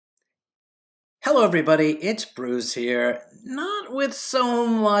Hello everybody, it's Bruce here, not with so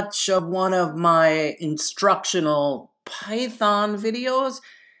much of one of my instructional Python videos,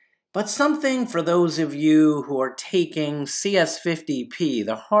 but something for those of you who are taking CS50P,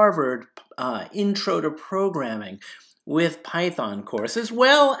 the Harvard Intro to Programming with Python course, as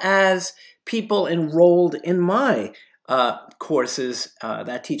well as people enrolled in my courses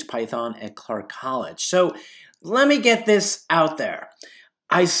that teach Python at Clark College. So let me get this out there.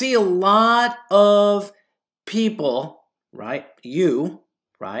 I see a lot of people, right, you,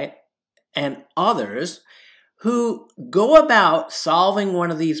 right, and others who go about solving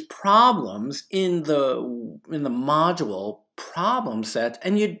one of these problems in the module problem set,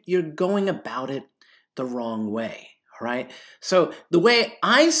 and you're going about it the wrong way, right? So the way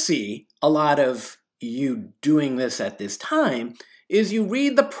I see a lot of you doing this at this time is you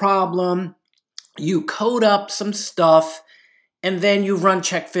read the problem, you code up some stuff, and then you run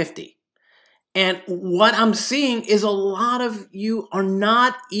check 50. And what I'm seeing is a lot of you are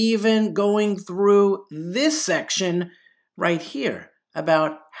not even going through this section right here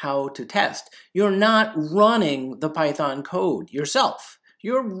about how to test. You're not running the Python code yourself.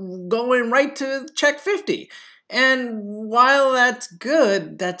 You're going right to check 50. And while that's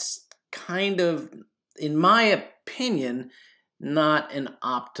good, that's kind of, in my opinion, not an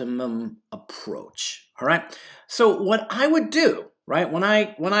optimum approach. All right. So what I would do, right, when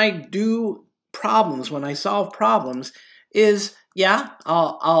I do problems, when I solve problems, is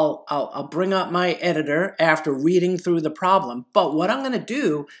I'll bring up my editor after reading through the problem. But what I'm going to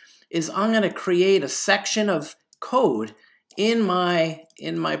do is I'm going to create a section of code in my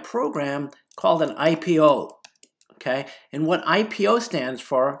program called an IPO. Okay, and what IPO stands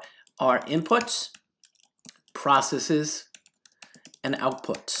for are inputs, processes, and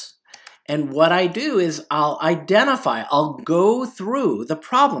outputs. And what I do is I'll go through the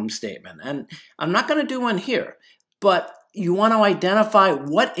problem statement. And I'm not going to do one here, but you want to identify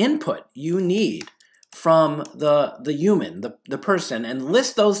what input you need from the human, the person, and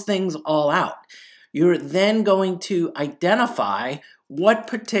list those things all out. You're then going to identify what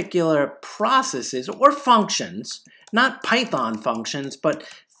particular processes or functions, not Python functions, but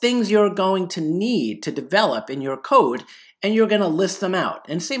things you're going to need to develop in your code, and you're going to list them out.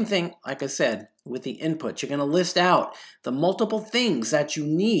 And same thing, like I said, with the inputs. You're going to list out the multiple things that you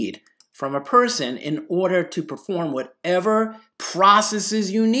need from a person in order to perform whatever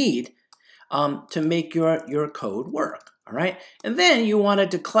processes you need to make your code work. All right? And then you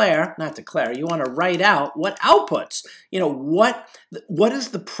want to you want to write out what outputs, what is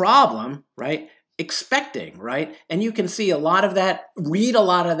the problem, right, expecting, right? And you can see a lot of that, read a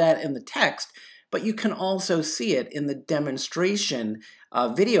lot of that in the text, but you can also see it in the demonstration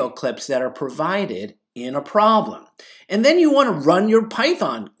video clips that are provided in a problem. And then you want to run your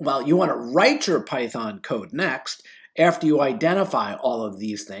Python, you want to write your Python code next after you identify all of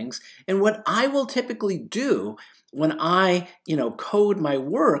these things. And what I will typically do when I, code my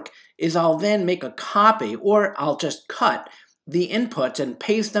work is I'll then make a copy, or I'll just cut the inputs and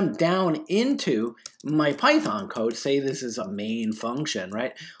paste them down into my Python code. Say this is a main function,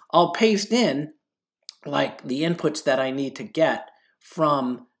 right? I'll paste in like the inputs that I need to get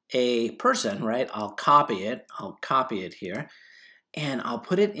from a person, right? I'll copy it here, and I'll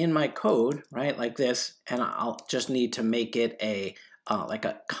put it in my code, right, like this, and I'll just need to make it a like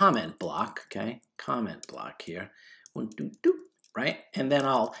a comment block, okay? Comment block here, 1, 2, 2, right? And then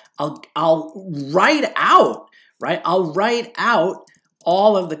I'll write out, right? I'll write out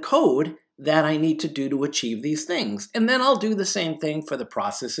all of the code that I need to do to achieve these things, and then I'll do the same thing for the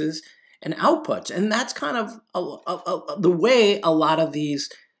processes and outputs. And that's kind of the way a lot of these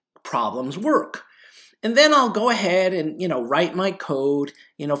problems work. And then I'll go ahead and, write my code,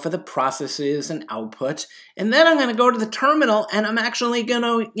 for the processes and outputs. And then I'm going to go to the terminal, and I'm actually going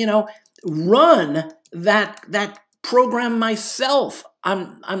to, run that program myself.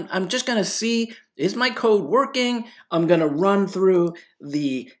 I'm just going to see, is my code working? I'm going to run through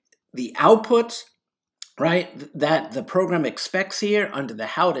the outputs, right, that the program expects here under the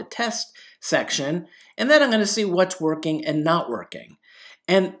how to test section, and then I'm going to see what's working and not working.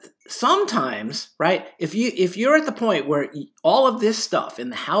 And sometimes, right, if you're at the point where all of this stuff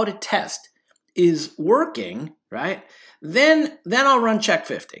in the how to test is working, right, then I'll run check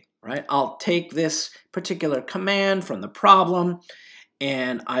 50, right? I'll take this particular command from the problem,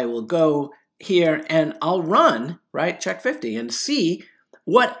 and I will go here and I'll run, right, check 50 and see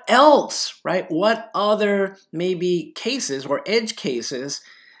what else, right? What other maybe cases or edge cases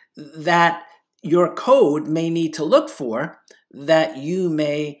that your code may need to look for that you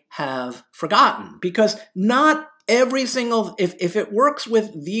may have forgotten? Because not every single, if it works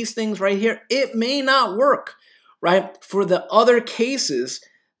with these things right here, it may not work, right, for the other cases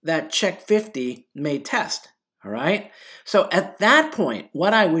that Check 50 may test. All right. So at that point,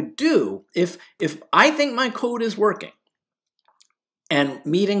 what I would do, if I think my code is working and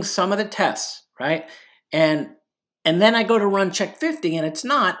meeting some of the tests, right, and then I go to run Check 50 and it's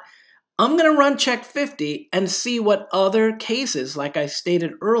not, I'm going to run Check 50 and see what other cases, like I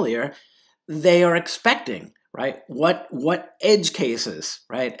stated earlier, they are expecting, right? What edge cases,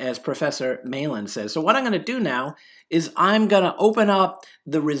 right, as Professor Malin says. So what I'm going to do now is I'm going to open up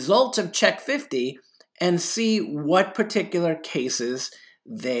the results of Check 50 and see what particular cases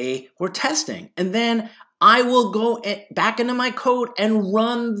they were testing. And then I will go back into my code and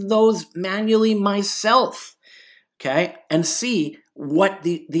run those manually myself, okay, and see what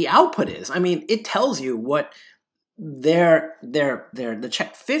the output is. I mean, it tells you what the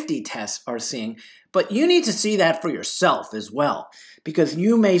Check 50 tests are seeing, but you need to see that for yourself as well, because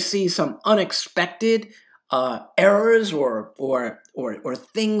you may see some unexpected errors or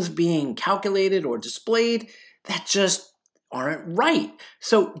things being calculated or displayed that just aren't right.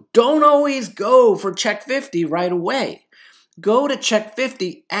 So don't always go for Check 50 right away. Go to Check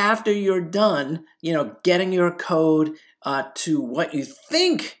 50 after you're done, getting your code to what you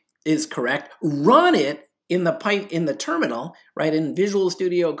think is correct. Run it in the terminal, right, in Visual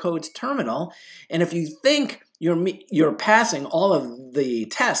Studio Code's terminal, and if you think you're passing all of the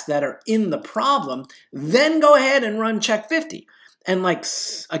tests that are in the problem, then go ahead and run Check 50. And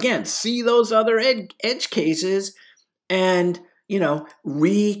again, see those other edge cases and,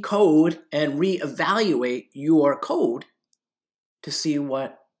 recode and reevaluate your code to see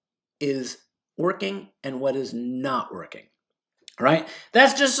what is working and what is not working. All right?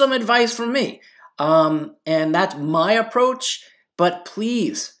 That's just some advice from me. And that's my approach, but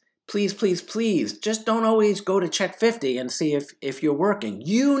please, just don't always go to Check 50 and see if you're working.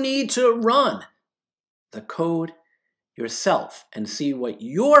 You need to run the code yourself and see what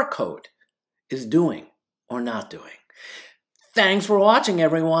your code is doing or not doing. Thanks for watching,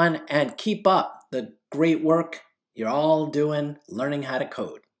 everyone, and keep up the great work you're all doing learning how to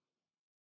code.